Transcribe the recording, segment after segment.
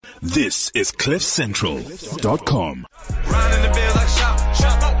This is CliffCentral.com.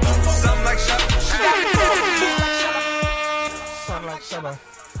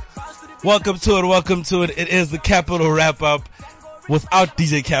 Welcome to it. It is the Capital wrap up without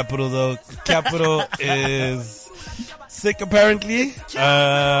DJ Capital though. Capital is sick apparently.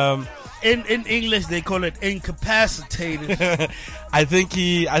 In English they call it incapacitated. I think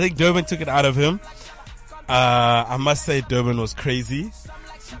Durban took it out of him. I must say Durban was crazy.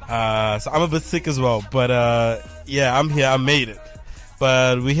 So I'm a bit sick as well, but yeah, I'm here. I made it.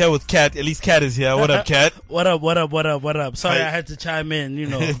 But we're here with Kat. At least Kat is here. What up, Kat? What up? Sorry, I had to chime in,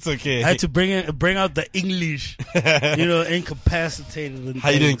 It's okay. I had to bring out the English, incapacitated. And How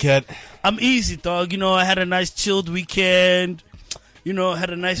you doing, Kat? I'm easy, dog. I had a nice chilled weekend. Had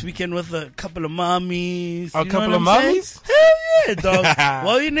a nice weekend with a couple of mommies. A couple of mommies? Hell yeah, dog.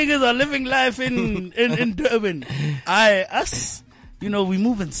 While you niggas are living life in Durban, we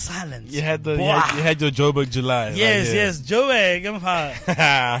move in silence. You had your Joburg July. Yes, Joburg.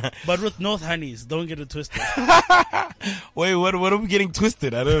 But with North Honeys, don't get it twisted. Wait, what are we getting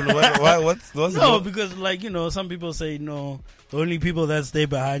twisted? I don't know. What's no, because some people say no. The only people that stay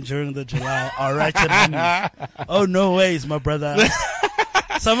behind during the July are ratchet honeys. Oh no ways, my brother.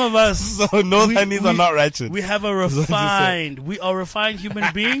 Some of us. So North Honeys are not ratchet. We have we are refined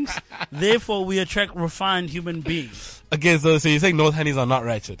human beings. Therefore, we attract refined human beings. Okay, so you're saying North Honeys are not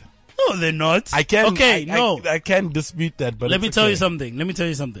ratchet? No, they're not. I can dispute that, but let me tell you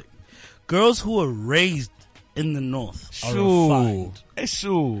something. Girls who are raised in the North are refined.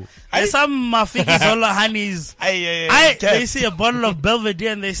 Sure. Some mafikis all honeys. They see a bottle of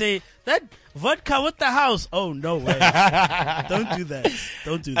Belvedere and they say that vodka with the house. Oh no way! Don't do that.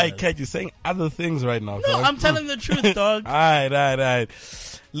 Hey, Kat, you're saying other things right now. No, dog. I'm telling the truth, dog. All right.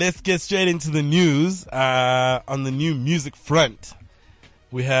 Let's get straight into the news. On the new music front,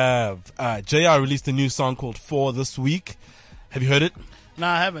 we have JR released a new song called 4 this week. Have you heard it? No,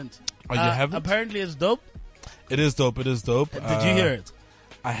 I haven't. Oh, you haven't? Apparently it's dope. It is dope. Did you hear it?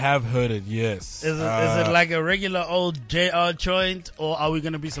 I have heard it, yes. Is it like a regular old JR joint, or are we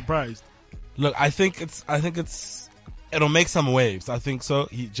going to be surprised? Look, I think it'll make some waves. I think so.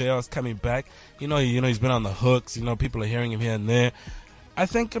 JR's coming back. He's been on the hooks. People are hearing him here and there. I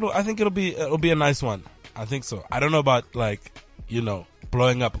think it'll be a nice one. I think so. I don't know about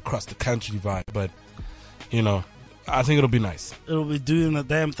blowing up across the country vibe, but I think it'll be nice. It'll be doing the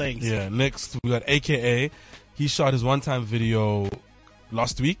damn things. Yeah. Next we got AKA. He shot his one-time video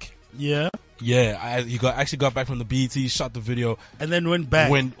last week. Yeah. Yeah. He actually got back from the BET, shot the video, and then went back.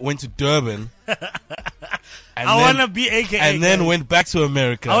 Went to Durban. I want to be AKA. And then went back to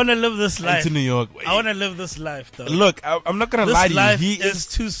America. I want to live this life. To New York. I want to live this life, though. Look, I'm not going to lie to you. This life is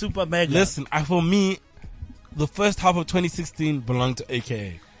too super mega. Listen, for me, the first half of 2016 belonged to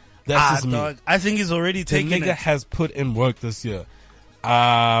AKA. That's just me. Dog. I think he's already taken it. The nigga has put in work this year.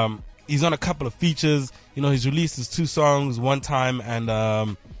 He's on a couple of features. He's released his 2 songs, One Time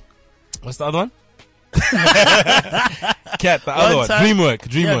and what's the other one? Cat, the other one. Dreamwork.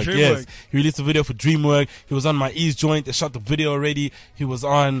 Yes. He released a video for Dreamwork. He was on My Ease joint. They shot the video already. He was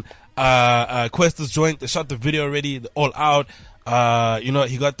on Questa's joint. They shot the video already. They're all out.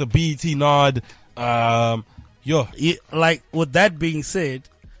 He got the BET nod. With that being said,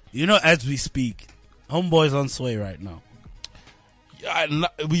 as we speak, Homeboy's on Sway right now.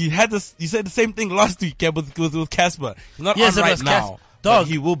 We had this. You said the same thing last week, Kev, with Casper. He's not on right now. Dog,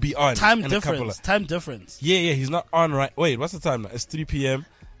 he will be on. Time difference. Yeah. He's not on right. Wait, what's the time now? It's 3 p.m.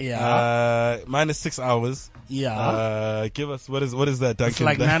 Yeah. Minus 6 hours. Yeah. Give us what is that, Duncan? It's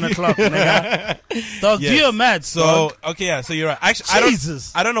like 9 o'clock, nigga. Dog, yes. Do your maths. So okay, yeah. So you're right. Actually,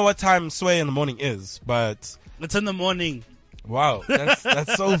 Jesus. I don't know what time Sway in the morning is, but it's in the morning. Wow,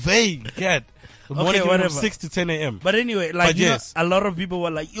 that's so vague. Cat. The morning from 6 to 10 a.m. But anyway, a lot of people were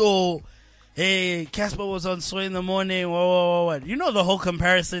like, yo, hey, Casper was on Sway in the morning. What? The whole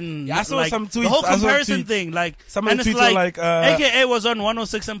comparison. Yeah, I saw some tweets. The whole comparison thing. Some of the tweets were like, AKA was on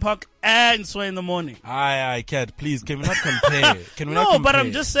 106 and Park and Sway in the morning. Aye, Cat, please, can we not compare? But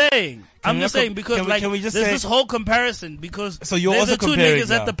I'm just saying. Because there's this whole comparison because so you're there's also the 2 niggas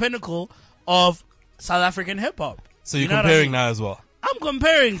now at the pinnacle of South African hip hop. So you're comparing now as well. I'm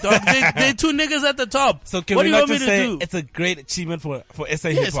comparing, dog. They're 2 niggas at the top. So can we not just say it's a great achievement for SA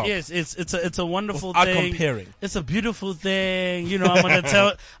hip hop? Yes, it's a wonderful Without thing. Comparing. It's a beautiful thing. I'm gonna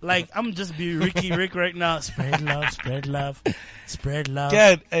tell I'm just be Ricky Rick right now. Spread love.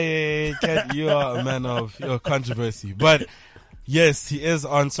 Cat, you are a man of your controversy. But yes, he is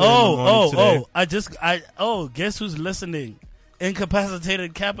on Sway in the morning today. Guess who's listening?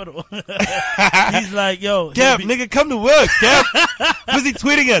 incapacitated capital. He's like, yo, Cap, nigga, come to work. Cap, busy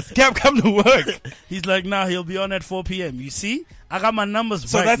tweeting us. Cap, come to work. He's like, nah, he'll be on at 4 p.m. You see, I got my numbers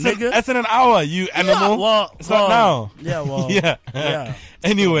So right, that's in an hour, you animal. Yeah, well, it's not now. Yeah, well, yeah.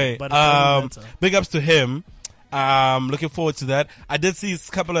 Anyway, but big ups to him. Looking forward to that. I did see a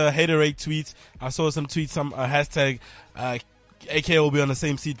couple of haterade tweets. I saw some tweets, some hashtag, AK will be on the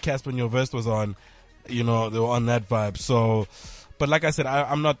same seat Casper when your verse was on. You know, they were on that vibe. So, but like I said,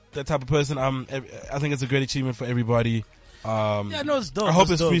 I'm not that type of person. I think it's a great achievement for everybody. Yeah, no, it's dope. I hope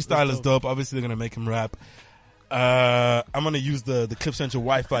his freestyle is dope. Obviously, they're gonna make him rap. I'm gonna use the Clip Central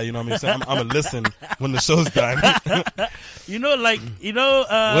Wi-Fi. You know what I mean? So I'm gonna listen when the show's done. Wait,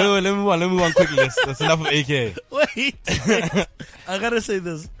 let me one quickly. That's enough of AK. Wait, I gotta say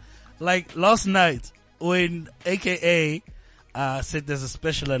this. Like last night when AKA said there's a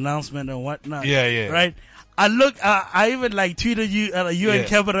special announcement and whatnot. Yeah. Right. I even like tweeted you and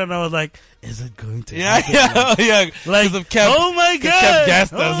Kevin, and I was like, is it going to happen? Yeah. Like, of Kev, oh my god, Kev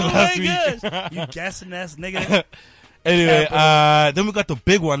gassed us last week. You gassing ass nigga. Anyway, then we got the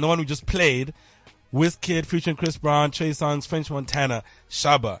big one, the one we just played. Wizkid featuring Chris Brown, Trey Songz, French Montana,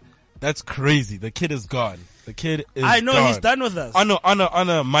 Shabba. That's crazy. The kid is gone. The kid is I know gone. he's done with us. On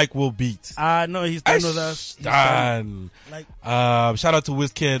a Mike Will beat. I know he's done with us. He's done. Like, shout out to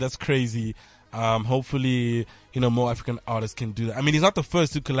Wizkid. That's crazy. Hopefully, more African artists can do that. I mean, he's not the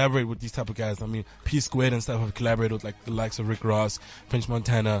first to collaborate with these type of guys. I mean, P Squared and stuff have collaborated with like the likes of Rick Ross, French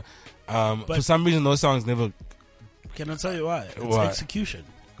Montana. For some reason, those songs never. Can I tell you why? It's Why? execution.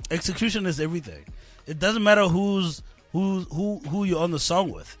 Execution is everything. It doesn't matter who you're on the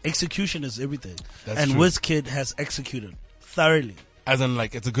song with. Execution is everything. That's true. Wizkid has executed thoroughly. As in,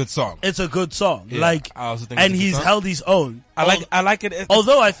 like, it's a good song. It's a good song. Yeah, like, I also think and it's a good he's song. held his own. I like it.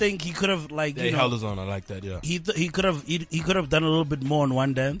 Although I think he could have, like, he held his own. I like that. Yeah. he could have done a little bit more in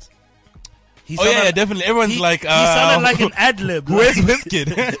one dance. Definitely. Everyone's like, he sounded like an ad lib. Where's Wizkid?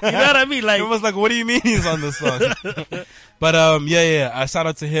 You know what I mean? Like, everyone's like, what do you mean he's on this song? But shout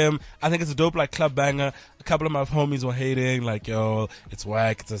out to him. I think it's a dope like club banger. A couple of my homies were hating, like, yo, it's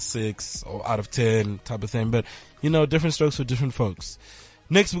whack, it's a 6 or out of 10 type of thing. But different strokes for different folks.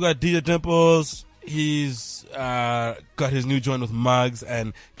 Next, we got DJ Dimples. He's got his new joint with Muggs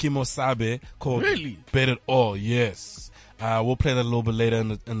and Kimo Sabe called Bet It All. Yes, we'll play that a little bit later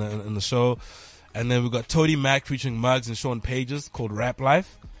in the show. And then we got Toady Mac featuring Muggs and Sean Pages called Rap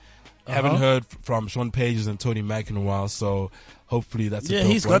Life. Haven't heard from Sean Pages and Toady Mac in a while, so hopefully that's a dope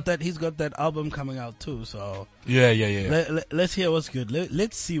he's one. He's got that album coming out too. So yeah. Let's hear what's good.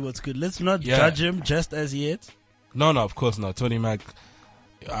 Let's see what's good. Let's not judge him just as yet. No, of course not. Toady Mac.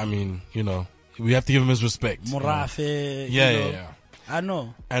 I mean, we have to give him his respect. Morafe. Yeah. I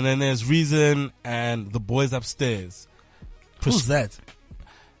know. And then there's Reason and The Boys Upstairs. Who's that?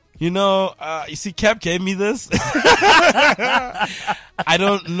 You see, Cap gave me this. I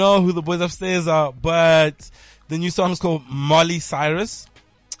don't know who The Boys Upstairs are, but the new song is called Molly Cyrus.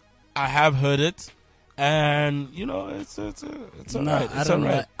 I have heard it, and it's alright. I don't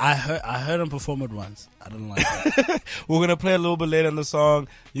like. I heard him perform it once. I don't like it. We're gonna play a little bit later in the song.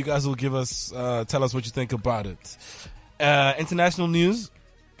 You guys will tell us what you think about it. International news: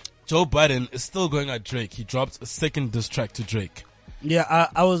 Joe Budden is still going at Drake. He dropped a second diss track to Drake. Yeah,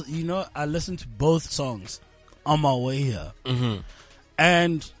 I listened to both songs on my way here,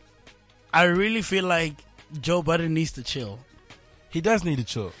 and I really feel like Joe Budden needs to chill. He does need to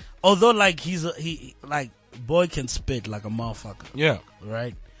chill. Although, like, boy can spit like a motherfucker. Yeah.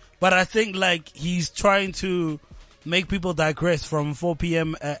 Right? But I think, like, he's trying to make people digress from 4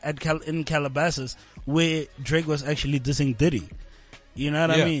 p.m. in Calabasas, where Drake was actually dissing Diddy. You know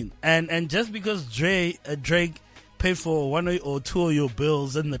what I mean? And just because Drake paid for 1 or 2 of your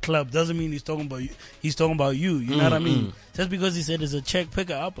bills in the club doesn't mean he's talking about you. He's talking about you. You know what I mean? Just because he said it's a check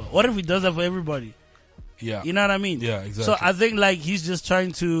picker upper. What if he does that for everybody? Yeah. You know what I mean? Yeah, exactly. So I think like he's just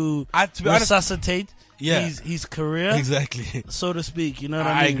trying to resuscitate his career. Exactly. So to speak. You know what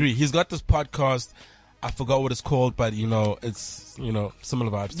I mean? I agree. He's got this podcast. I forgot what it's called, but it's similar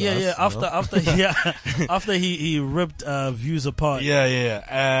vibes to us. After he ripped Views apart. Yeah.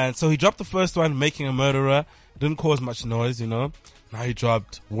 And so he dropped the first one, Making a Murderer. Didn't cause much noise, Now he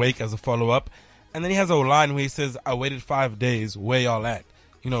dropped Wake as a follow-up. And then he has a line where he says, I waited 5 days, where y'all at?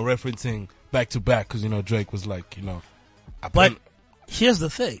 Referencing back to back, because, Drake was like, But here's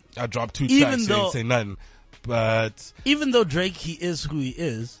the thing. I dropped 2 tracks, he didn't say nothing. But even though Drake, he is who he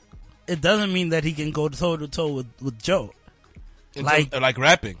is, it doesn't mean that he can go toe to toe with Joe. Like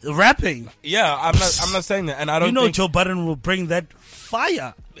rapping. Yeah, I'm not saying that, and I don't. Joe Budden will bring that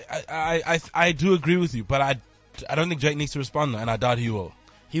fire. I do agree with you, but I don't think Drake needs to respond, though, and I doubt he will.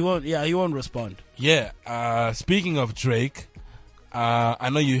 He won't. Yeah, he won't respond. Yeah. Speaking of Drake, I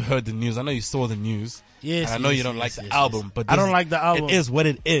know you heard the news. I know you saw the news. Yes. And I know you don't like the album, but I don't like the album. It is what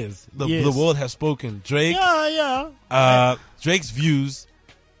it is. The world has spoken. Drake. Yeah. Drake's Views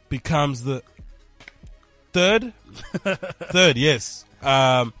becomes the third. Yes.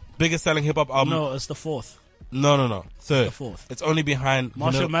 Biggest selling hip hop album. No, it's the fourth. No. Third. The fourth. It's only behind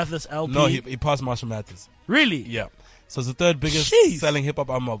Marshall Mathers LP. No, he passed Marshall Mathers. Really? Yeah. So it's the third biggest selling hip hop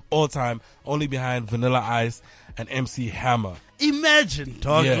album of all time, only behind Vanilla Ice and MC Hammer. Imagine,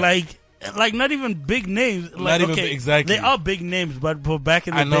 dog. Yeah. Like not even big names. Like, Not even exactly. They are big names, but for back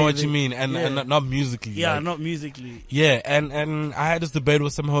in the day. I know what you mean, and not musically. Yeah, like, not musically. Yeah, and I had this debate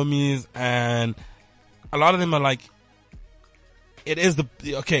with some homies, and a lot of them are like,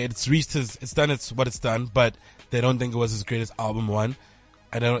 it's reached what it's done, but they don't think it was his greatest album one,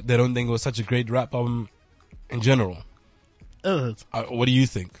 and they don't think it was such a great rap album in general. What do you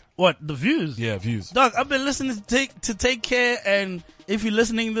think? What, the Views? Yeah, Views. Dog, I've been listening to Take Care, and if you're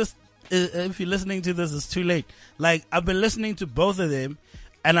listening to this, it's too late. Like, I've been listening to both of them,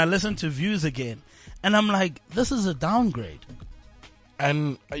 and I listened to Views again, and I'm like, this is a downgrade.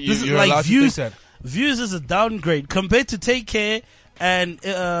 And This is you're like allowed Views. to think that. Views is a downgrade compared to Take Care, and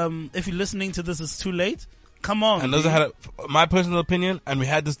if you're listening to this, it's too late. Come on. And those had my personal opinion, and we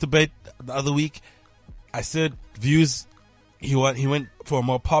had this debate the other week. I said Views, he went for a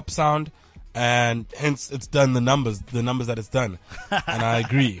more pop sound, and hence it's done the numbers that it's done, and I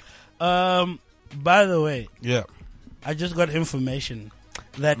agree. By the way, Yeah, I just got information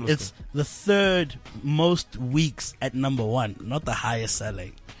that it's the third most weeks at number one, not the highest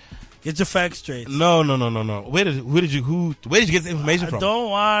selling. Get your facts straight. no. Where did you get the information from?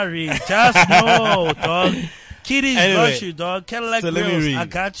 Don't worry, just know, dog. Kitty's Anyway, got you, dog. Cadillac So let me Grills, read. I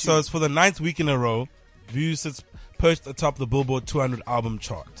got you. So it's for the 9th week in a row. Views sits perched atop the Billboard 200 album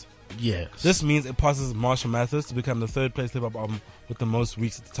chart. yes. This means it passes Marshall Mathers to become the third place hip hop album with the most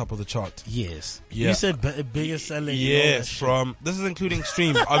weeks at the top of the chart. Yes. Yeah. You said biggest selling. Yes, this is including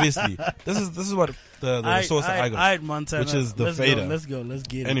streams, obviously. This is what the source that I got, Alright, Montana. which is the Let's fader. Go, let's go. Let's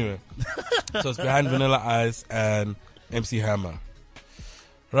get it. Anyway, so it's behind Vanilla Ice and MC Hammer.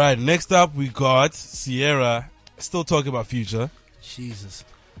 Right, next up we got Sierra, still talking about Future. Jesus.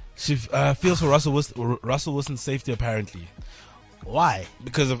 She feels for Russell Wilson's safety apparently Why?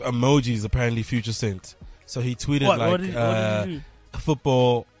 because of emojis apparently Future sent. So he tweeted What like did he do?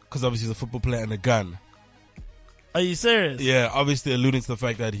 football, because obviously he's a football player and a gun. Are you serious? Yeah, obviously alluding to the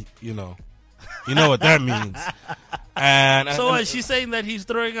fact that you know what that means. And So what? She's saying that he's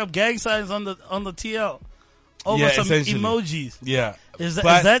throwing up gang signs on the TL over Yeah, some essentially. emojis. yeah, Is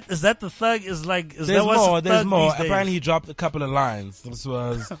But that the thug? Is like is there's that what's more. the There's thug more. these days? Apparently, he dropped a couple of lines. This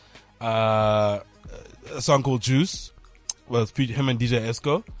was a song called "Juice" with him and DJ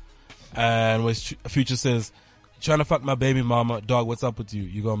Esco, and where Future says, "Trying to fuck my baby mama, dog. What's up with you?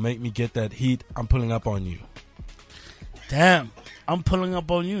 You gonna make me get that heat? I'm pulling up on you." Damn, I'm pulling up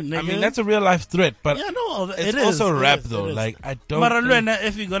on you, nigga. I mean, that's a real life threat, but yeah, no, it's it is. also It rap is, though. it is. Like I don't. But think-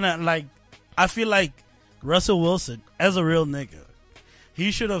 if you're gonna like, I feel like Russell Wilson, as a real nigga,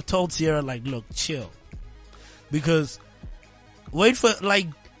 he should have told Sierra like, look, chill, because wait for like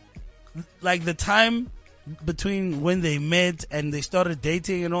the time between when they met and they started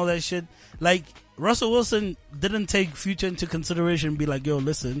dating and all that shit. Like Russell Wilson didn't take Future into consideration and be like, yo,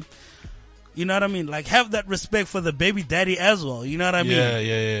 listen. You know what I mean? Like, have that respect for the baby daddy as well. You know what I mean?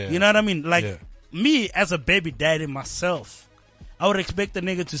 Yeah. You know what I mean? Like, Yeah. me as a baby daddy myself, I would expect a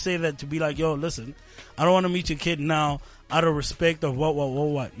nigga to say that, to be like, yo, listen, I don't want to meet your kid now out of respect of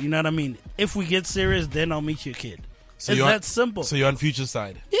what. You know what I mean? If we get serious, then I'll meet your kid. So It's you're that simple. So you're on Future's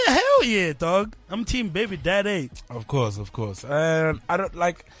side. Yeah, hell yeah, dog. I'm team baby daddy. Of course. And I don't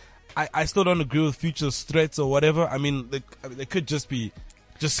like. I still don't agree with Future's threats or whatever. I mean, they could just be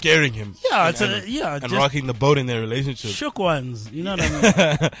just scaring him. Yeah, and just rocking the boat in their relationship. shook ones. You know what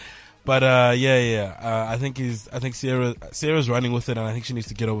I mean? But I think Sierra's running with it, and I think she needs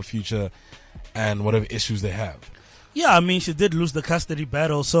to get over Future and whatever issues they have. Yeah, I mean, she did lose the custody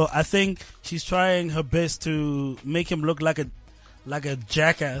battle, so I think she's trying her best to make him look like a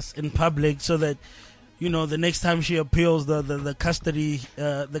jackass in public, so that, you know, the next time she appeals the custody.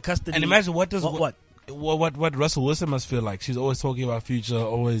 And imagine what Russell Wilson must feel like. She's always talking about Future,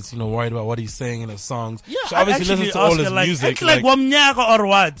 always worried about what he's saying in his songs. Yeah, she obviously listens to all his music. Like Wamnyaka or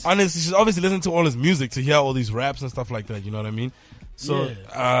what? Honestly, she's obviously listening to all his music to hear all these raps and stuff like that. You know what I mean? So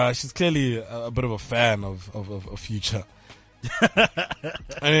she's clearly a bit of a fan of Future. And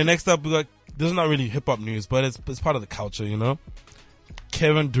then next up, we got, this is not really hip hop news, but it's part of the culture, you know.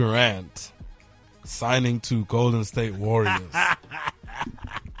 Kevin Durant signing to Golden State Warriors.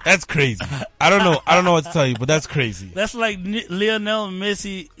 That's crazy. I don't know what to tell you, but that's crazy. That's like Lionel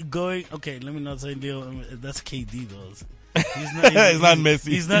Messi going. Okay, let me not say Leo. That's KD though. He's not, It's not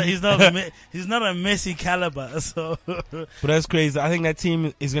Messi. He's not a Messi caliber. So, but that's crazy. I think that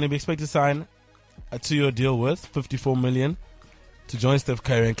team is going to be expected to sign a 2-year deal worth $54 million to join Steph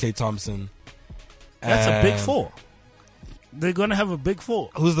Curry and Klay Thompson. That's a big four. They're going to have a big four.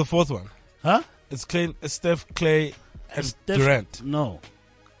 Who's the fourth one? Huh? It's Steph, Klay, and Steph, Durant. No.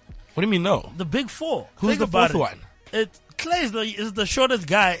 What do you mean no? The big four. Who's the fourth one? Klay is the shortest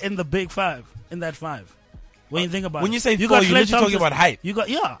guy in the big five. In that five. When you think about when it. you say four, you're literally talking about height. You got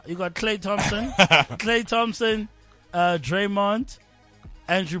Klay Thompson, Draymond,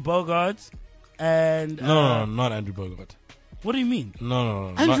 Andrew Bogut, and No, not Andrew Bogut. What do you mean?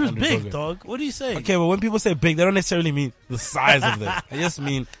 No. Andrew's Andrew big, Bogut. dog. What do you say? Okay, but when people say big, they don't necessarily mean the size of them. They just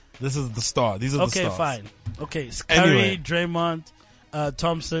mean this is the star. These are the stars. Okay, fine. Okay, it's Curry, Anyway. Draymond,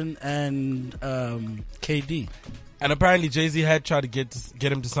 Thompson, and KD. And apparently Jay-Z had tried to get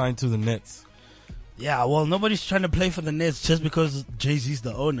him to sign to the Nets. Yeah, well, nobody's trying to play for the Nets just because Jay-Z's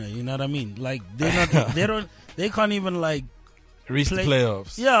the owner. You know what I mean? Like they're not. They can't even like Reach the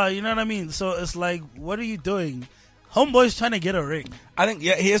playoffs. Yeah, you know what I mean. So it's like, what are you doing? Homeboy's trying to get a ring. I think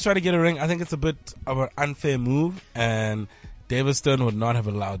he is trying to get a ring. I think it's a bit of an unfair move, and David Stern would not have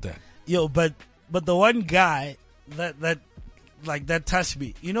allowed that. Yo, but the one guy that touched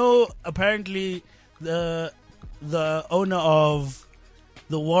me. You know, apparently the owner of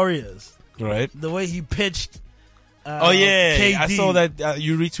the Warriors. Right. The way he pitched. KD. I saw that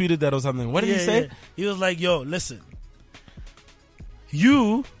you retweeted that or something. What did he say? Yeah. He was like, "Yo, listen,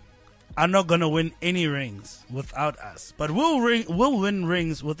 you are not gonna win any rings without us, but we'll win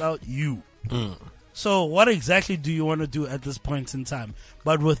rings without you. So what exactly do you want to do at this point in time?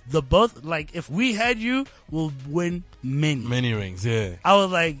 But with the both, like if we had you, we'll win many rings. Yeah. I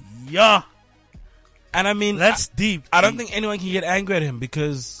was like, yeah, and I mean that's deep. I don't think anyone can get angry at him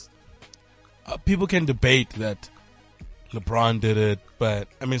because people can debate that LeBron did it, but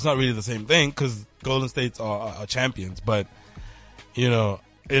I mean it's not really the same thing because Golden States are champions. But you know,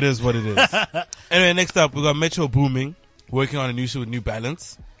 it is what it is. Anyway, next up we got Metro Booming working on a new shoe with New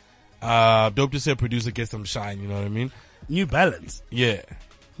Balance. Dope to see a producer get some shine. You know what I mean? New Balance. Yeah.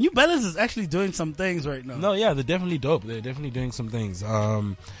 New Balance is actually doing some things right now. No, yeah, they're definitely dope. They're definitely doing some things.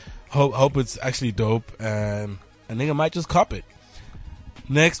 Hope it's actually dope, and a nigga might just cop it.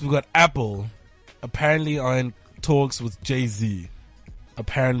 Next, we got Apple, apparently on talks with Jay-Z,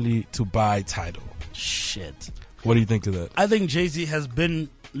 apparently to buy Tidal. Shit. What do you think of that? I think Jay-Z has been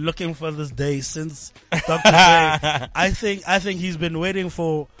looking for this day since Dr. Dre. I think he's been waiting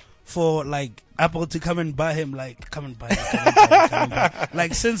for like Apple to come and buy him, like come and buy him.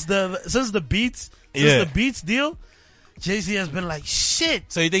 Like since the Beats deal, Jay-Z has been like shit.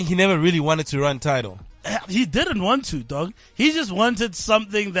 So you think he never really wanted to run Tidal? He didn't want to, dog. He just wanted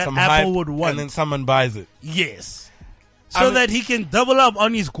something that Some Apple hype, would want, and then someone buys it. Yes, that he can double up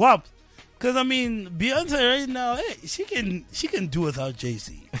on his guap. Because I mean, Beyonce right now, hey, she can do without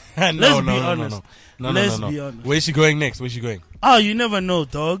Jay-Z. Let's be honest. No. Where's she going next? Where's she going? Oh, you never know,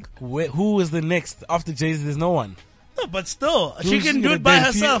 dog. Who is the next after Jay-Z? There's no one. No, but still, she can do it by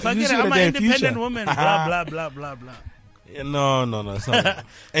herself. I get it. I'm an independent woman. Blah blah blah blah blah. Yeah, no, it's not.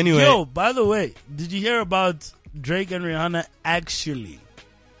 Anyway, yo, by the way, did you hear about Drake and Rihanna actually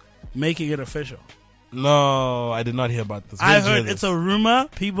making it official? No, I did not hear about this. I heard it's a rumor,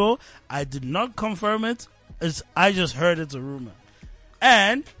 people. I did not confirm it. I just heard it's a rumor.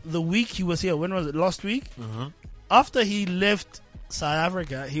 And the week he was here, when was it? Last week? Mm-hmm. After he left South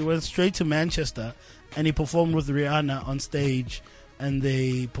Africa, he went straight to Manchester and he performed with Rihanna on stage and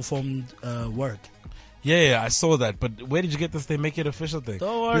they performed Work. Yeah, I saw that. But where did you get this? They make it official thing.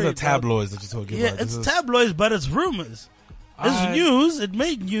 Don't worry. These are tabloids that you're talking about. Yeah, it's tabloids, but it's rumors. It's news. It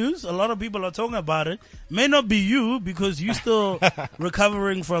made news. A lot of people are talking about it. May not be you because you're still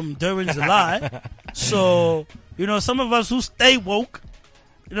recovering from Durban July. So, you know, some of us who stay woke,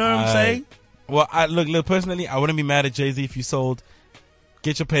 you know what I'm saying? Well, look, personally, I wouldn't be mad at Jay-Z if you sold.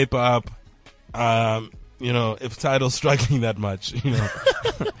 Get your paper up. You know, if Tidal's struggling that much, you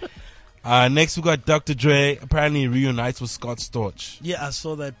know. Next, we got Dr. Dre. Apparently, he reunites with Scott Storch. Yeah, I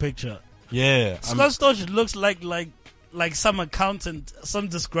saw that picture. Yeah. Scott Storch looks like some accountant, some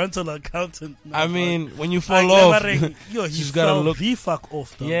disgruntled accountant. I mean, when you fall off, yo, he just gotta look. He fuck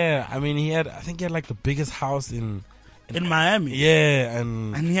off though. Yeah, I mean, I think he had like the biggest house in Miami. Yeah,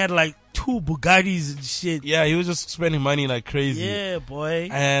 and he had like 2 Bugattis and shit. Yeah, he was just spending money like crazy. Yeah, boy.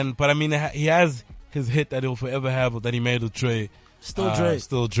 But I mean, he has his hit that he'll forever have that he made with Dre. Still Dre.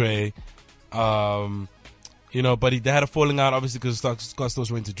 Still Dre. But they had a falling out, obviously, because Scott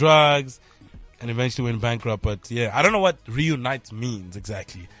Storch went to drugs and eventually went bankrupt. But yeah, I don't know what reunite means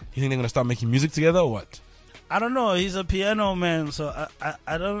exactly. You think they're gonna start making music together or what? I don't know. He's a piano man, so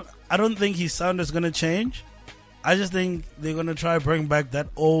I don't think his sound is gonna change. I just think they're gonna try to bring back that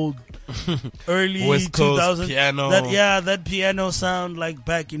old early West Coast 2000s piano. that piano sound like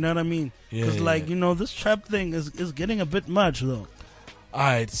back. You know what I mean? Because Yeah. this trap thing is getting a bit much though. All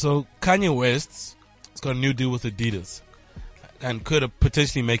right, so Kanye West has got a new deal with Adidas and could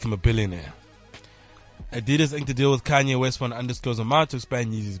potentially make him a billionaire. Adidas inked a deal with Kanye West for an undisclosed amount to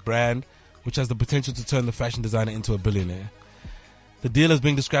expand Yeezy's brand, which has the potential to turn the fashion designer into a billionaire. The deal is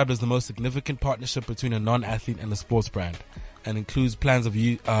being described as the most significant partnership between a non-athlete and a sports brand, and includes plans of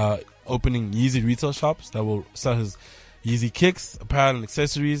opening Yeezy retail shops that will sell his Yeezy kicks, apparel, and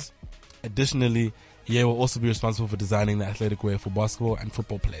accessories. Additionally, Ye will also be responsible for designing the athletic wear for basketball and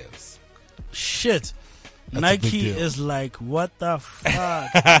football players. Shit. That's a big Nike deal. is like, what the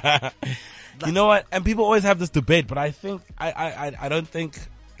fuck? You know what? And people always have this debate, but I think I don't think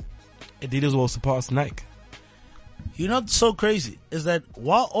Adidas will surpass Nike. You know what's so crazy is that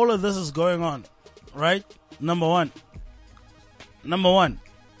while all of this is going on, right? Number one,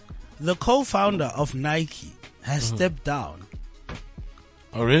 the co-founder of Nike has stepped down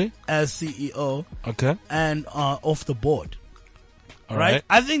Oh, really? as CEO Okay. and off the board. All Right? right.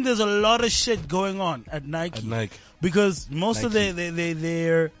 I think there's a lot of shit going on at Nike. At Nike. Because most of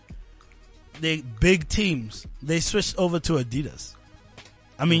their big teams, they switched over to Adidas.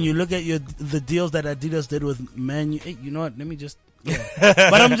 I mean, you look at the deals that Adidas did with Man U. Hey, you know what? Let me just. Yeah.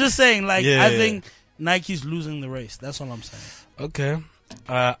 But I'm just saying, like, Yeah, I yeah. think Nike's losing the race. That's all I'm saying. Okay.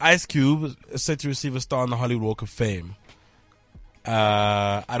 Ice Cube is set to receive a star on the Hollywood Walk of Fame.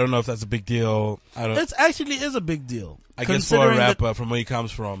 I don't know if that's a big deal. It actually is a big deal. I guess for a Considering rapper from where he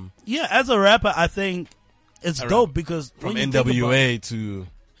comes from, yeah, as a rapper, I think it's dope because from when you think about NWA it,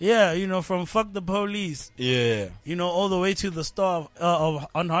 to from Fuck the Police, yeah, all the way to the star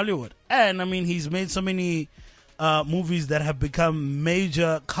on Hollywood. And I mean, he's made so many movies that have become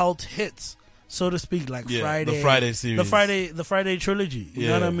major cult hits, so to speak, like Yeah, Friday, the Friday series. the Friday trilogy. You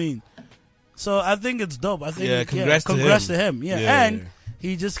know what I mean? So I think it's dope. I think Yeah, congrats to him. to him. Yeah. Yeah. And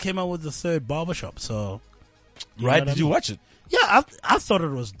he just came out with the third barbershop. So you know right? what I Did you mean? watch it? Yeah, I thought it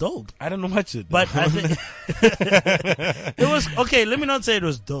was dope. I didn't watch it, But I think it was okay. Let me not say it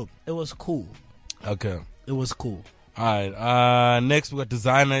was dope. It was cool. okay. It was cool. All right. Next we got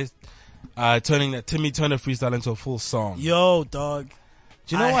Designer turning that Timmy Turner freestyle into a full song. Yo, dog.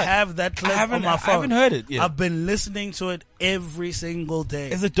 Do you know I what? have that clip on my phone. I haven't heard it yet. I've been listening to it every single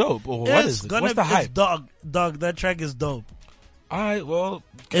day. Is it dope or what is it? What's the hype? Dog, that track is dope. All right. Well,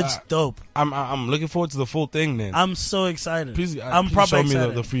 It's dope. I'm looking forward to the full thing then. I'm so excited. Please, I'm please probably show me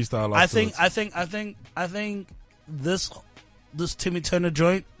excited. the freestyle. I afterwards. think this Timmy Turner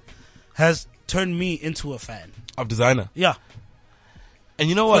joint has turned me into a fan. Of Designer. Yeah. And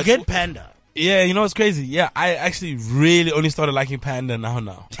you know what? Forget Panda. Yeah, you know what's crazy? Yeah, I actually really only started liking Panda now. Me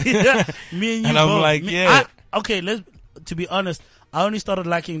and you And I'm both. like, yeah. To be honest, I only started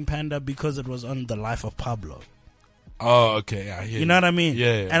liking Panda because it was on The Life of Pablo. Oh, okay. Yeah, I hear You know what I mean?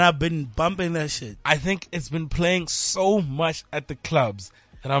 Yeah. And I've been bumping that shit. I think it's been playing so much at the clubs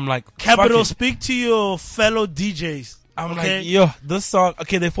that I'm like, Capital, fuck it. speak to your fellow DJs. I'm okay? like, yo, this song,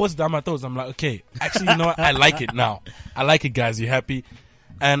 okay, they forced it down my throats. I'm like, okay, actually, you know what? I like it now. I like it, guys. You happy?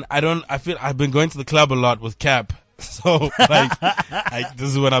 And I feel I've been going to the club a lot with Cap. So, this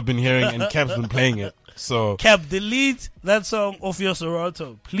is what I've been hearing, and Cap's been playing it. So, Cap, delete that song off your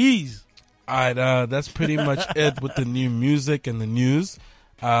Serato, please. alright, that's pretty much it with the new music and the news.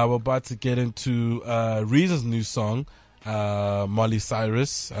 We're about to get into Reeza's new song, Molly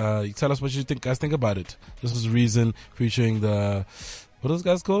Cyrus. You tell us what you guys think about it. This was Reason featuring what are those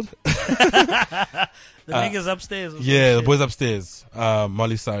guys called? The niggas upstairs. Yeah, the boys upstairs.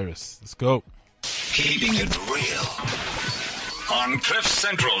 Molly Cyrus. Let's go. Keeping it real on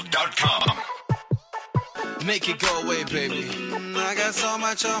CliffCentral.com. Make it go away, baby. I got so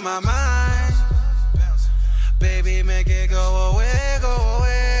much on my mind. Baby, make it go away, go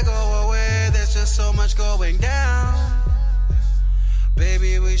away, go away. There's just so much going down.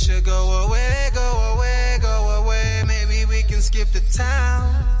 Baby, we should go away, go away, go away. Maybe we can skip the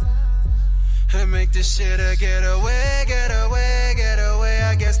town and make this shit a getaway, getaway, getaway.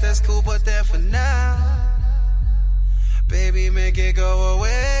 I guess that's cool, but there for now. Baby, make it go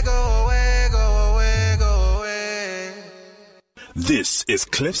away, go away, go away, go away. This is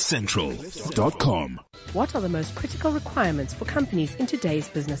CliffCentral.com. What are the most critical requirements for companies in today's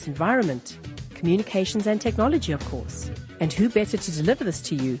business environment? communications and technology, of course. And who better to deliver this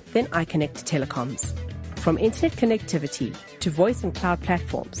to you than iConnect Telecoms? From internet connectivity to voice and cloud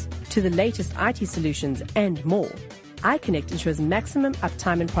platforms to the latest IT solutions and more, iConnect ensures maximum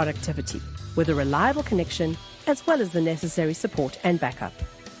uptime and productivity with a reliable connection as well as the necessary support and backup.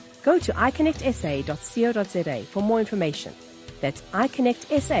 Go to iConnectSA.co.za for more information. That's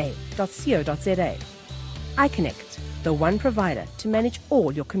iConnectSA.co.za. iConnect, the one provider to manage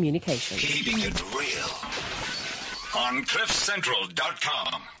all your communications. Keeping it real on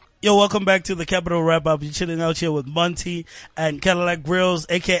CliffCentral.com. Yo, welcome back to the Capital Wrap Up. You're chilling out here with Monty and Cadillac Grills,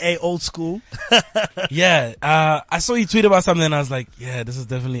 aka Old School. Yeah, I saw you tweet about something and I was like, yeah, this is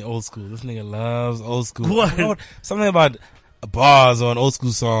definitely old school. This nigga loves old school. What? Something about bars or an old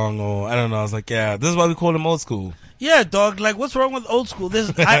school song or I don't know. I was like, yeah, this is why we call him old school. Yeah, dog. Like, what's wrong with old school?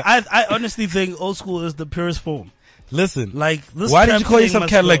 I honestly think old school is the purest form. Listen, Like, this why did you call thing yourself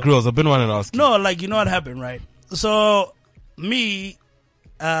must Cadillac go. Grills? I've been wanting to ask you. No, like, you know what happened, right? So, me,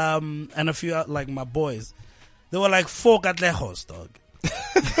 and a few, like, my boys, they were like 4 gatlejos, dog.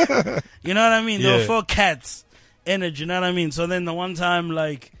 You know what I mean? There were Yeah. 4 cats in it, you know what I mean? So then the one time,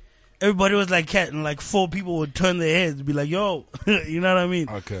 like, everybody was like cat, and like 4 people would turn their heads and be like, yo, you know what I mean?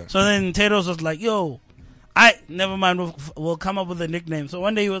 Okay. So then Tatos was like, yo, never mind, we'll come up with a nickname. So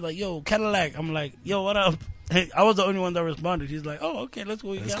one day he was like, yo, Cadillac. I'm like, yo, what up? I was the only one that responded. He's like, oh, okay, let's go.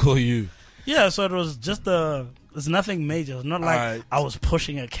 Let's call you. Yeah, so it was just it's nothing major. It's not like Alright. I was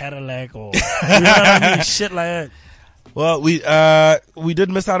pushing a Cadillac or, you know what I mean? Shit like that. Well, we did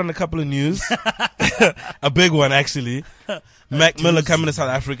miss out on a couple of news. A big one, actually. Mac Miller coming to South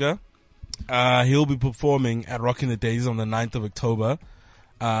Africa. He'll be performing at Rockin' the Days on the 9th of October.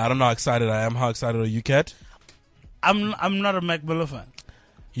 I don't know how excited I am. How excited are you, Kat? I'm not a Mac Miller fan.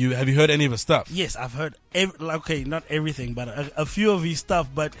 Have you heard any of his stuff? Yes, I've heard, okay, not everything, but a few of his stuff,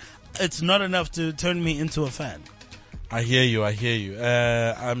 but it's not enough to turn me into a fan. I hear you.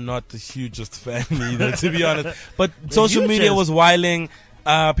 I'm not the hugest fan either, to be honest. But social media was wiling.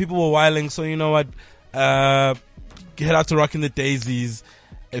 People were wiling. So you know what? Head out to Rockin' the Daisies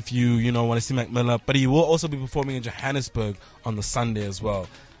if you want to see Mac Miller. But he will also be performing in Johannesburg on the Sunday as well.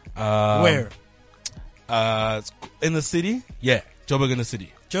 Where? In the city? Yeah. Joburg in the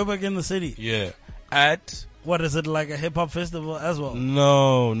city. Joburg in the city. Yeah. At? What is it, like a hip hop festival as well?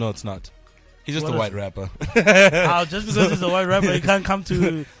 No, it's not. He's just What a is white it? rapper. Just because he's a white rapper, he can't come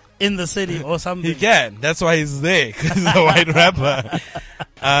to in the city or something. He can. That's why he's there, because he's a white rapper.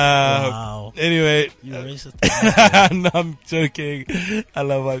 Wow. Anyway. You racist. No, I'm joking. I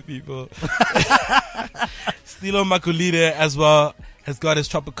love white people. Stilo Makulide as well has got his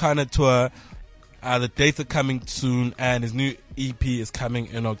Tropicana tour. The dates are coming soon, and his new EP is coming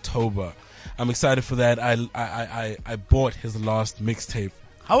in October. I'm excited for that. I bought his last mixtape.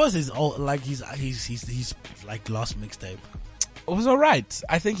 How was his like his like last mixtape? It was alright.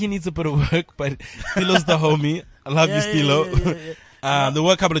 I think he needs a bit of work, but Stilo's the homie. I love you, Stilo. Yeah. There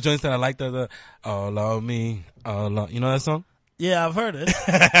were a couple of joints that I liked. The All of Me, All of, you know that song? Yeah, I've heard it.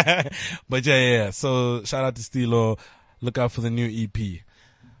 But yeah. So shout out to Stilo. Look out for the new EP.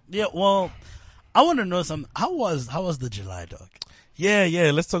 Yeah, well, I want to know something. How was the July, dog?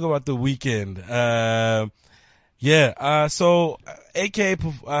 Yeah. Let's talk about the weekend. So AK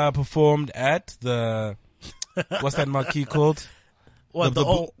performed at the what's that marquee called? What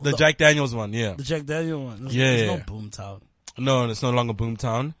the Jack Daniels one? Yeah, the Jack Daniel one. Yeah. No Boomtown. No, it's no longer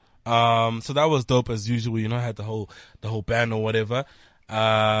Boomtown. So that was dope as usual. You know, I had the whole band or whatever.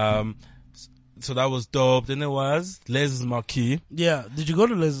 So that was dope. Then there was Les's Marquee. Yeah, did you go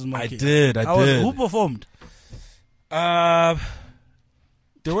to Les's Marquee? I did. Who performed?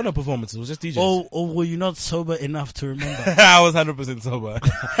 There were no performances. It was just DJs. Or were you not sober enough to remember? I was 100% sober.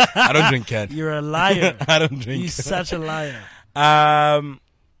 I don't drink, Cat. You're a liar. I don't drink. You're such a liar. Yeah,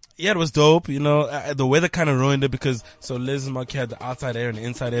 it was dope. You know, the weather kind of ruined it because Les's Marquee had the outside area and the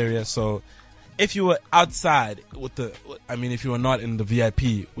inside area. So if you were outside if you were not in the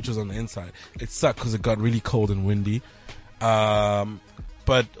VIP, which was on the inside, it sucked because it got really cold and windy.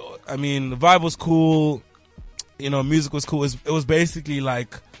 But I mean, the vibe was cool. You know, music was cool. It was basically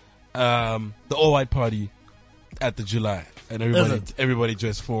like the all-white party at the July, and everybody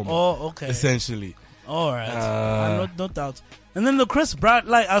dressed formal. Oh, okay. Essentially. All right. No doubt. And then the Chris Brown,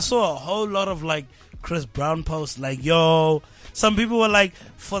 like, I saw a whole lot of like Chris Brown posts, like, yo. Some people were like,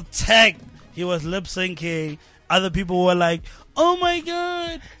 for tech, he was lip syncing. Other people were like, oh my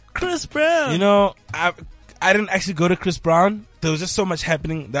god, Chris Brown. You know, I didn't actually go to Chris Brown. There was just so much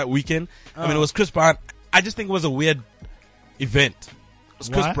happening that weekend. I mean, it was Chris Brown. I just think it was a weird event. It was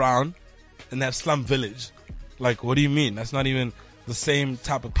Chris Brown in that slum village. Like, what do you mean? That's not even the same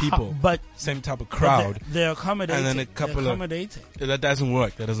type of people, but same type of crowd. They're accommodating. And then a couple they're of- accommodating. That doesn't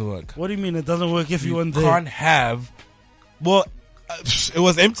work. That doesn't work. What do you mean it doesn't work if you You weren't there? can't have. Well, it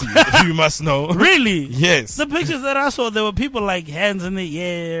was empty. If you must know. Really? Yes. The pictures that I saw, there were people like hands in the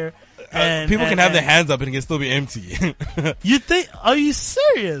air. And People can have their and- hands up and it can still be empty. You think? Are you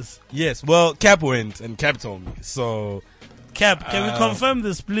serious? Yes. Well, Cap went and Cap told me. So Cap, can we confirm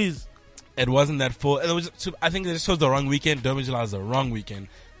this, please? it wasn't that full. It was. I think it just chose the wrong weekend. Durban July was the wrong weekend.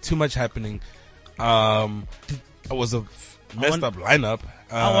 Too much happening. It was a messed up lineup.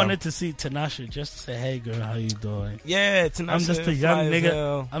 I wanted to see Tanasha just to say, "Hey, girl, how you doing?" Yeah, Tinashe. I'm just a young fly as nigga.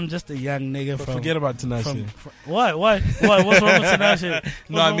 hell. I'm just a young nigga But from. forget about Tinashe. from why? What's wrong with Tanasha?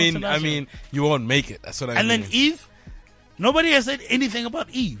 No, I mean, you won't make it. That's what I mean. And then Eve. Nobody has said anything about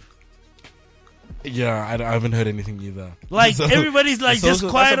Eve. Yeah, I haven't heard anything either. Like So- everybody's like so- just so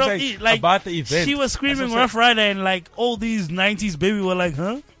that's quiet what I'm on saying. Eve. Like About the event. she was That's screaming what I'm Rough Rider, and like all these '90s baby were like,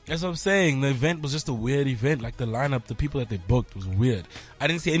 "Huh?" That's what I'm saying. The event was just a weird event. Like the lineup, the people that they booked was weird. I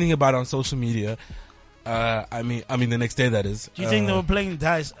didn't see anything about it on social media. I mean, the next day that is. Do you think they were playing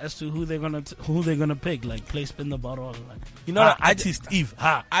dice as to who they're gonna pick? Like play spin the bottle, or like You know, I artist Eve.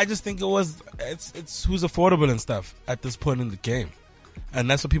 Ha. I just think it's who's affordable and stuff at this point in the game, and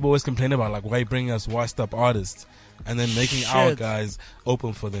that's what people always complain about. Like, why you bringing us washed up artists and then making our Shit. guys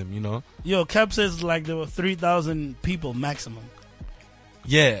open for them? You know? Yo, Cap says like there were 3,000 people maximum.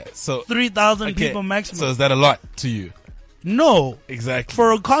 Yeah. So 3,000 okay, people maximum. So is that a lot to you? No, Exactly.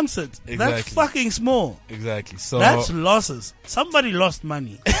 for a concert, that's Exactly. fucking small. Exactly. So That's losses. Somebody lost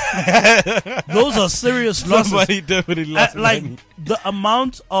money. Those are serious losses. somebody definitely lost Like money. the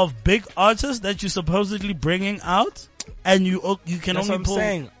amount of big artists that you're supposedly bringing out, and you can That's only what I'm pull.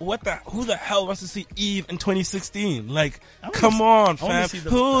 saying. Who the hell wants to see Eve in 2016? Like, wanna come see- on, I wanna fam. see the-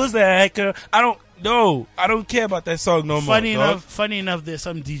 Who's that girl? I don't care about that song no more. Funny dog. enough, there's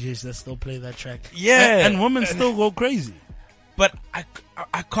some DJs that still play that track. Yeah. and women still go crazy. But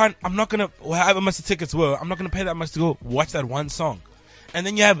I can't. I'm not gonna. However much the tickets were, I'm not gonna pay that much to go watch that one song. And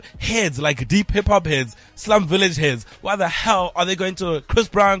then you have heads like deep hip hop heads, Slum Village heads. Why the hell are they going to a Chris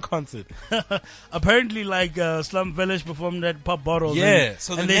Brown concert? Apparently, like Slum Village performed at Pop Bottles. Yeah,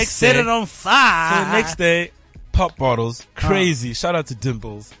 so the and they next set day- it on fire. So the next day, Pop Bottles, crazy. Shout out to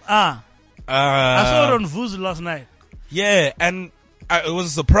Dimples. I saw it on Vuzu last night. Yeah, and it was a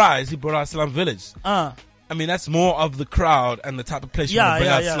surprise. He brought out Slum Village. I mean, that's more of the crowd and the type of place you want to bring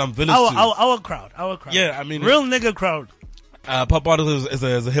out Slum Village to. Our crowd. Yeah, I mean, real nigga crowd. Pop Bottles is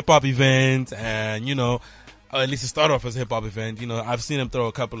a hip hop event, and you know, or at least to start off as a hip hop event. You know, I've seen him throw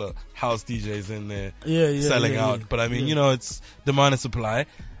a couple of house DJs in there, selling out. But I mean, you know, it's demand and supply,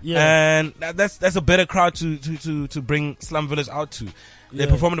 and that's a better crowd to bring Slum Village out to. They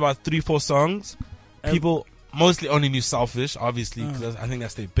performed about 3-4 songs. People mostly only knew Selfish, obviously, because I think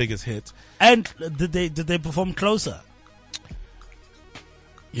that's their biggest hit. And did they perform Closer?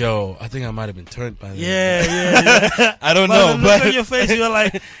 Yo, I think I might have been turned by then. Yeah. I don't But know, the look but on your face, you're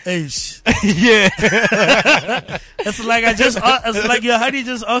like, hey, yeah. it's like it's like your honey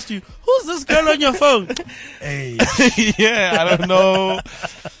just asked you, who's this girl on your phone? Hey, Yeah, I don't know.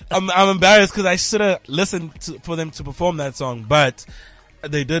 I'm embarrassed because I should have listened for them to perform that song, but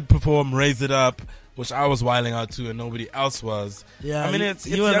they did perform "Raise It Up," which I was wilding out to, and nobody else was. yeah. I mean, it's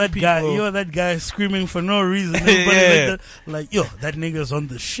you were young that guy. people. You were that guy screaming for no reason. Everybody Yeah. like, yo, that nigga's on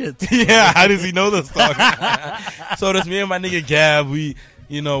the shit. Yeah, how does he know this song? So that's me and my nigga Gab. We,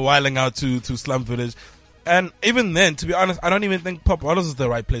 you know, wilding out to Slum Village, and even then, to be honest, I don't even think Pop Bottles is the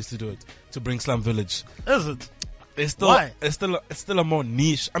right place to do it. To bring Slum Village, Is it? it's still, Why? it's still a more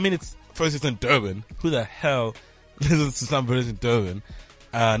niche. I mean, it's in Durban. Who the hell listens to Slum Village in Durban?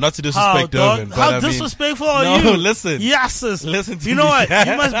 Not to disrespect Durban, but How I mean, disrespectful are no, you? listen. Yeses. Listen to You know me. what?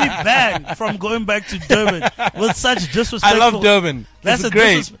 You must be banned from going back to Durban with such I disrespectful. love Durban. That's It's a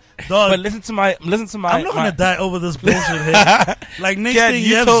great. Dog, But listen to my. I'm not gonna die over this bullshit here. Like next Ken, thing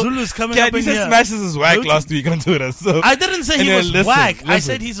you have told- Zulus coming Ken, up you in said here. Smashes is whack Guilty. last week on Twitter. So I didn't say he Anyway, was listen, whack. I listen.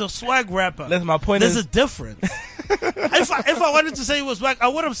 said he's a swag rapper. Listen, my point There's is- a difference. if I wanted to say he was whack, I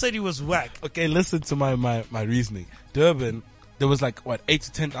would have said he was whack. okay, listen to my reasoning. Durban, there was like what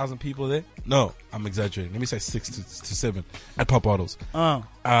 8,000 to 10,000 people there. No, I'm exaggerating. Let me say 6,000 to 7,000 at Pop Bottles.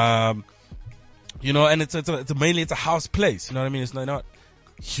 You know, and it's mainly a house place. You know what I mean? It's not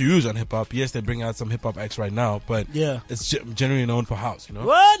huge on hip hop. Yes, they bring out some hip hop acts right now, but Yeah. it's generally known for house. You know,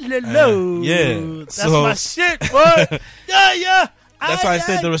 What? Hello. yeah. That's So- my shit, boy. Yeah. that's why I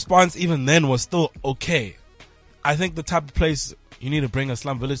said the response even then was still okay. I think the type of place you need to bring a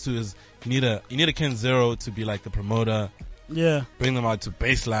Slum Village to is you need a Ken Zero to be like the promoter. Yeah. Bring them out to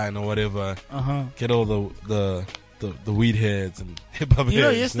Baseline or whatever. Uh-huh. Get all the the weed heads and hip hop heads. You know,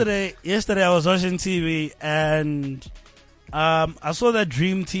 yesterday I was watching TV and I saw that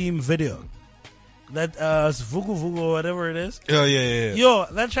Dream Team video. That Vugu Vugu or whatever it is. Oh yeah. Yo,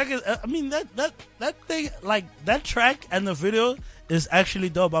 that track is. I mean that thing, like that track and the video is actually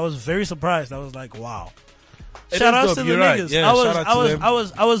dope. I was very surprised. I was like, wow. Shout out to the niggas. Yeah,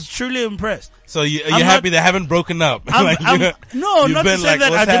 I was truly impressed. So you're happy they haven't broken up? No, not to say like,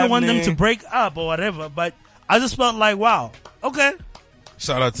 that I didn't want them to happening? break up or whatever, but I just felt like, wow, okay.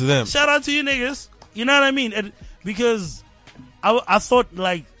 Shout out to them. Shout out to you niggas. You know what I mean? Because I thought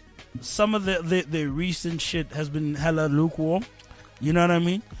like some of the recent shit has been hella lukewarm. You know what I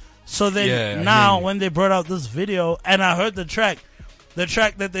mean? So then now when they brought out this video and I heard the track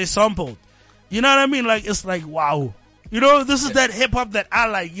that they sampled, you know what I mean? Like, it's like, wow. You know, this is that hip hop that I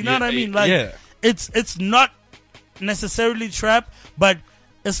like. You know what I mean? Like, it's not necessarily trap, but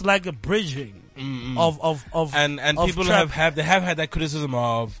it's like a bridging of and of people trap. have had that criticism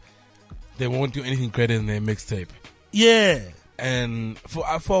of they won't do anything greater than their mixtape. Yeah. And for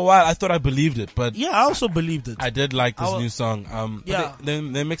a while, I thought I believed it, but Yeah, I also believed it. I did like this new song. Yeah. their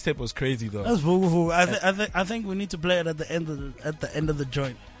mixtape was crazy though. That's Vugu Vugu. I think we need to play it at the end of the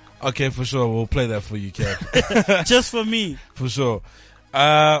joint. Okay, for sure, we'll play that for you, Kev. Just for me. For sure.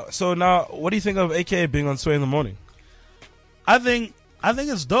 So now, what do you think of AKA being on Sway in the Morning? I think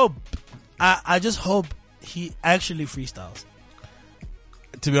it's dope. I just hope he actually freestyles.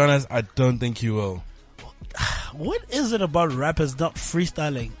 To be honest, I don't think he will. What is it about rappers not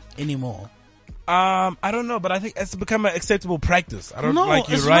freestyling anymore? I don't know, but I think it's become an acceptable practice. I don't No, like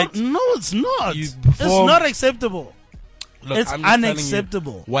you're it's right. not. No, it's not. You It's perform- not acceptable. Look, It's I'm just telling you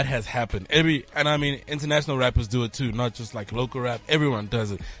unacceptable. what has happened? And I mean, international rappers do it too, not just like local rap. Everyone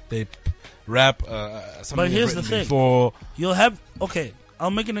does it. They rap something But here's they've the written thing. before. You'll have, okay, I'll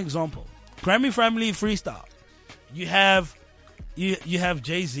make an example. Grammy Family freestyle. You have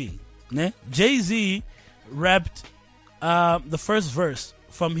Jay-Z. Ne? Jay-Z rapped the first verse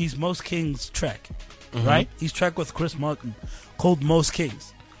from his Most Kings track, right? His track with Chris Martin called Most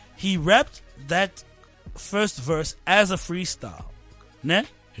Kings. He rapped that first verse as a freestyle, ne?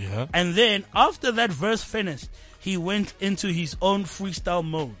 Yeah. And then after that verse finished, he went into his own freestyle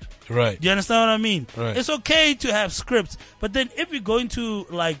mode. Right. Do you understand what I mean? Right. It's okay to have scripts, but then if you're going to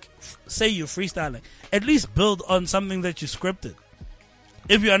like say you're freestyling, at least build on something that you scripted.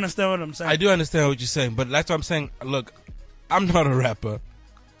 If you understand what I'm saying. I do understand what you're saying, but that's what I'm saying. Look, I'm not a rapper.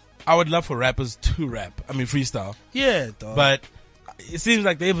 I would love for rappers to rap. I mean, freestyle. Yeah, dog. But it seems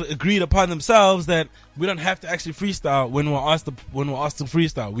like they've agreed upon themselves that we don't have to actually freestyle when we're asked to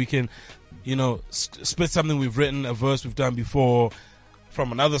freestyle. We can, you know, spit something we've written, a verse we've done before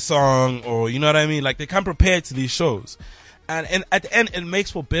from another song, or you know what I mean? Like, they come prepared to these shows. And at the end, it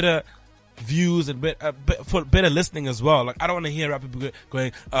makes for better views and for better listening as well. Like, I don't want to hear rap people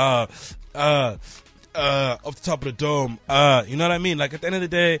going, off the top of the dome, you know what I mean? Like, at the end of the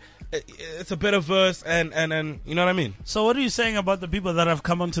day, it's a better verse, and you know what I mean? So what are you saying about the people that have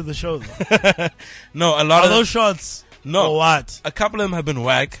come onto the show, though? No, a lot Are of those shots? no, Or what? a couple of them have been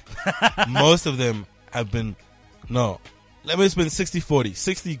whack. Most of them have been no. Let me spend 60-40.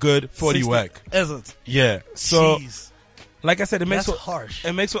 60 good, 40 60 whack. Is it? Yeah. So, Jeez. like I said, it makes That's for, harsh.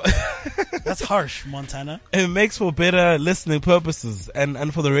 It makes for That's harsh, Montana. it makes for better listening purposes,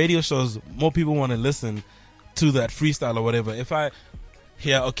 and for the radio shows, more people want to listen to that freestyle or whatever. If I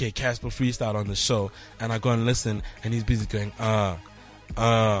hear, okay, Casper freestyle on the show, and I go and listen, and he's busy going,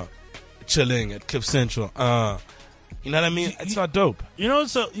 chilling at Cliff Central, you know what I mean? It's not dope. You know,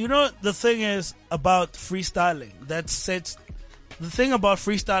 the thing is about freestyling that sets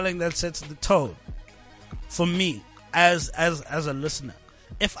the tone for me as a listener.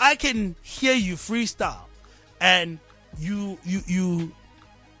 If I can hear you freestyle and you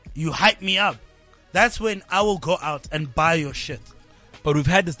hype me up, that's when I will go out and buy your shit. But we've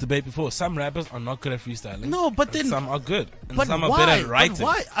had this debate before. Some rappers are not good at freestyling. No, but and then some are good. And but some are why? better at writing. But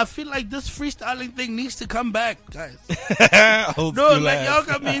why? I feel like this freestyling thing needs to come back, guys. Old No, school like ass. y'all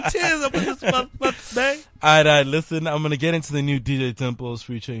got me in tears up in this motherfucker, man. Alright, listen, I'm gonna get into the new DJ Dimples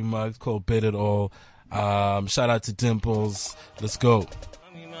featuring Muggs called Bet It All. Shout out to Dimples. Let's go.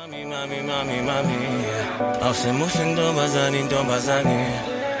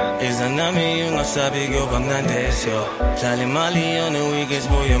 Is a nami yung asabi ko pag nandesyo Sali mali on the weekends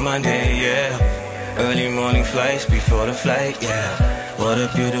mo yung Monday, yeah Early morning flights before the flight, yeah What a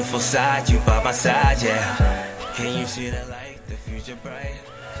beautiful sight, you by my side, yeah Can you see the light, the future bright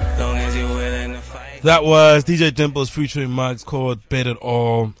Long as you're willing to That was DJ Dimples featuring Muggs called Bet It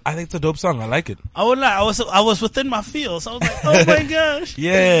All. I think it's a dope song. I like it. I would lie. I was within my field. So I was like, oh my gosh.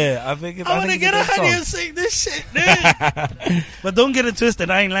 Yeah, I think it's I want to get a honey song. and sing this shit, dude. But don't get it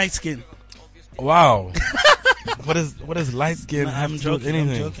twisted. I ain't light skinned. Wow. What is light skin have I'm to do with joking.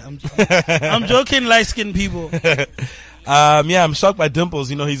 anything? I'm joking, light skinned people. Yeah, I'm shocked by Dimples.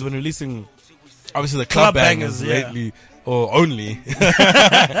 You know, he's been releasing obviously the club bangers yeah. lately, or only.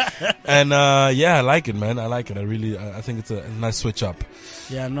 And yeah, I like it, man. I like it. I think it's a nice switch up.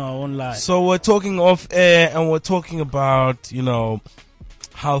 Yeah, no, I won't lie. So we're talking off air, and we're talking about, you know,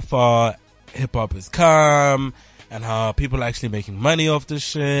 how far hip hop has come, and how people are actually making money off this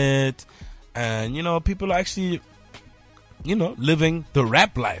shit, and you know, people are actually, you know, living the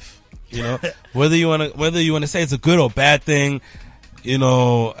rap life. You know, whether you wanna say it's a good or bad thing, you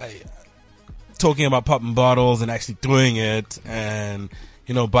know, talking about popping bottles and actually doing it, and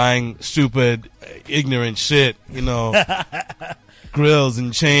you know, buying stupid, ignorant shit, you know, grills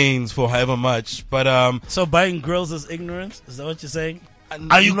and chains for however much. But so buying grills is ignorance? Is that what you're saying?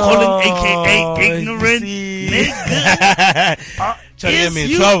 Are you calling AKA ignorant? Nigga? Trying to get me in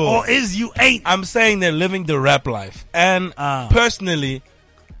you trouble. Or is you ain't? I'm saying they're living the rap life, and personally,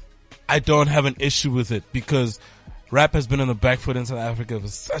 I don't have an issue with it because rap has been on the back foot in South Africa for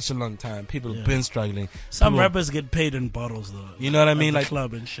such a long time. People have been struggling. Some rappers get paid in bottles, though. You know what I mean? Like Like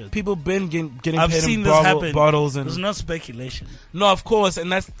club and shit. people been getting I've paid seen in this happen. bottles, and There's no speculation. no, of course,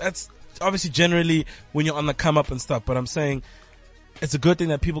 and that's obviously generally when you're on the come up and stuff. But I'm saying it's a good thing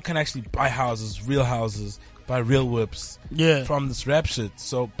that people can actually buy houses, real houses, buy real whips, Yeah. from this rap shit.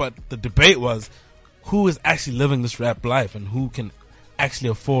 So, but the debate was who is actually living this rap life and who can actually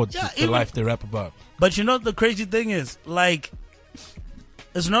afford Yeah, the even- life they rap about. But you know the crazy thing is, like,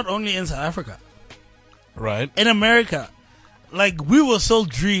 it's not only in South Africa. Right? In America, like, we were sold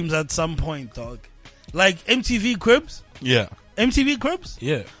dreams at some point, dog. Like, MTV Cribs. Yeah. MTV Cribs?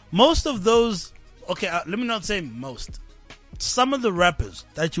 Yeah. Most of those, okay, let me not say most. Some of the rappers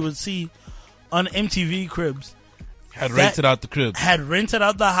that you would see on MTV Cribs Had that rented out the crib. had rented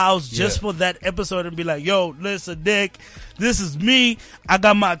out the house just Yeah. for that episode and be like, yo, listen, Dick, this is me. I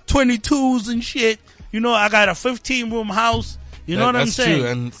got my 22s and shit. You know, I got a 15-room house. You know what I'm That's saying? true.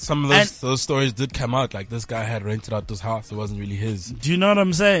 And some of those stories did come out. Like this guy had rented out this house. It wasn't really his. Do you know what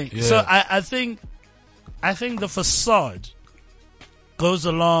I'm saying? Yeah. So I think the facade goes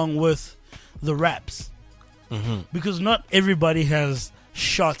along with the raps. Mm-hmm. Because not everybody has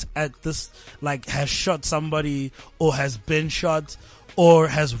shot at this, like has shot somebody or has been shot or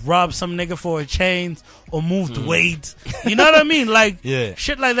has robbed some nigga for a chain or moved weight. You know what I mean? Like Yeah.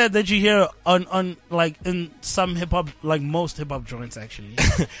 shit like that you hear on like in some hip hop, like most hip hop joints actually.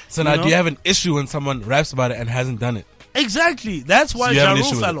 So now, know? do you have an issue when someone raps about it and hasn't done it? Exactly. That's why So you have an Ja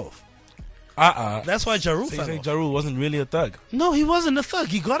issue Rule with fell it? off. That's why Ja Rule So you fell think off. Ja Rule wasn't really a thug? No, he wasn't a thug.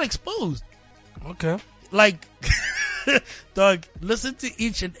 He got exposed. Okay. Like, dog, listen to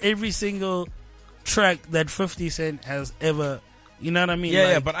each and every single track that 50 Cent has ever, you know what I mean? Yeah, Like,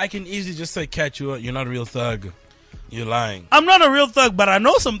 yeah, but I can easily just say, catch you up. You're not a real thug. You're lying. I'm not a real thug, but I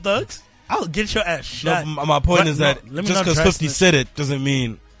know some thugs. I'll get your ass No, shot. my point But is no, that let me just not because dress 50 this. said it doesn't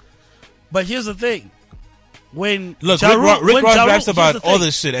mean. But here's the thing. When Look, Ja Rule- Rick when Ross Ja Rule- raps here's about the all thing.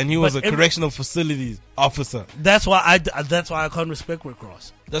 this shit, and he was But a correctional facilities officer. That's why I can't respect Rick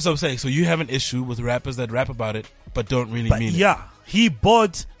Ross. That's what I'm saying. So you have an issue with rappers that rap about it, but don't really But mean it. yeah, he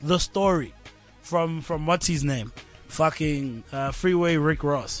bought the story from what's his name? Fucking Freeway Rick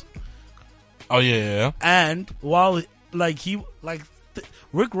Ross. Oh, yeah. And while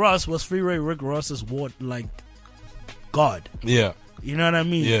Rick Ross was Freeway Rick Ross's god. Yeah. You know what I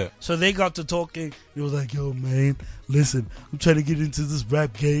mean? Yeah. So they got to talking. He was like, "Yo, man, listen, I'm trying to get into this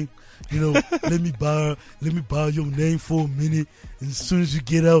rap game. You know, let me borrow your name for a minute. And as soon as you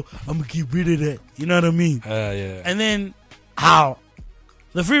get out, I'm gonna get rid of that. You know what I mean?" Yeah. And then how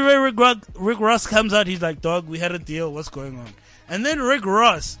the Freeway Rick Ross comes out. He's like, "Dog, we had a deal. What's going on?" And then Rick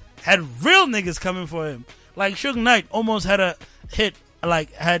Ross had real niggas coming for him. Like Suge Knight almost had a hit.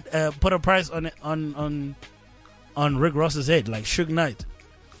 Like had put a price on it on Rick Ross's head, like Suge Knight.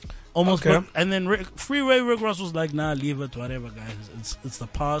 Almost Okay. put, and then Freeway Rick Ross was like, "Nah, leave it, whatever, guys. It's the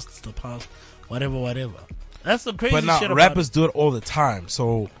past, whatever." That's the crazy But now, shit about rappers it. do it all the time,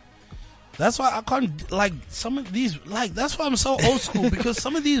 so... That's why I can't, like, some of these, like, that's why I'm so old school, because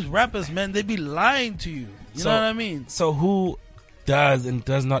some of these rappers, man, they be lying to you. You know what I mean? So who does and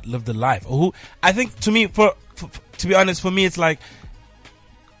does not live the life? Or who... I think, to me, for to be honest, for me, it's like,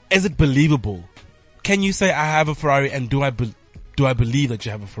 is it believable? Can you say I have a Ferrari and do I do I believe that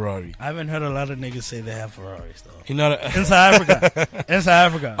you have a Ferrari? I haven't heard a lot of niggas say they have Ferraris though. You know, In South Africa. In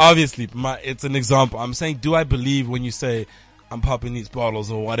South Africa. Obviously, it's an example. I'm saying, do I believe when you say I'm popping these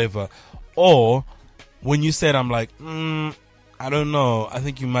bottles or whatever, or when you said I'm like, I don't know, I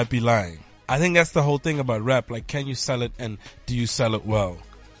think you might be lying. I think that's the whole thing about rap. Like, can you sell it, and do you sell it well?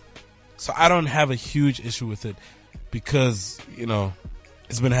 So I don't have a huge issue with it because, you know,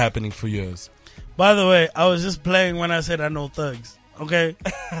 it's been happening for years. By the way, I was just playing when I said I know thugs. Okay?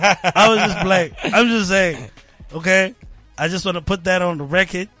 I was just playing. I'm just saying. Okay? I just want to put that on the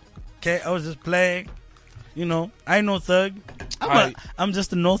record. Okay? I was just playing. You know, I ain't no thug. I'm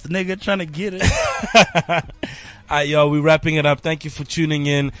just a North nigga trying to get it. Alright, y'all, we wrapping it up. Thank you for tuning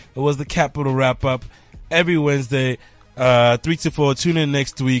in. It was the Capital Wrap Up every Wednesday, 3 to 4. Tune in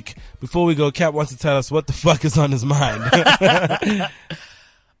next week. Before we go, Cap wants to tell us what the fuck is on his mind.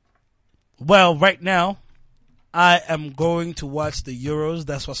 Well, right now, I am going to watch the Euros.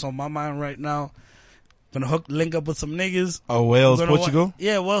 That's what's on my mind right now. Gonna link up with some niggas. Oh, Wales, Portugal?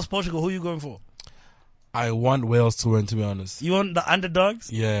 Yeah, Wales, Portugal. Who you going for? I want Wales to win, to be honest. You want the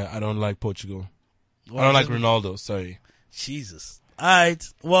underdogs? Yeah, I don't like Portugal. Well, I don't like Ronaldo, sorry. Jesus. Alright.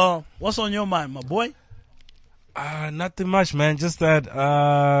 Well, what's on your mind, my boy? Nothing much, man. Just that,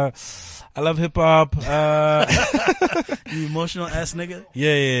 I love hip hop. You emotional ass nigga?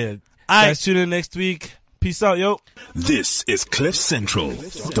 Yeah. Guys, tune in next week. Peace out, yo. This is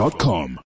CliffCentral.com.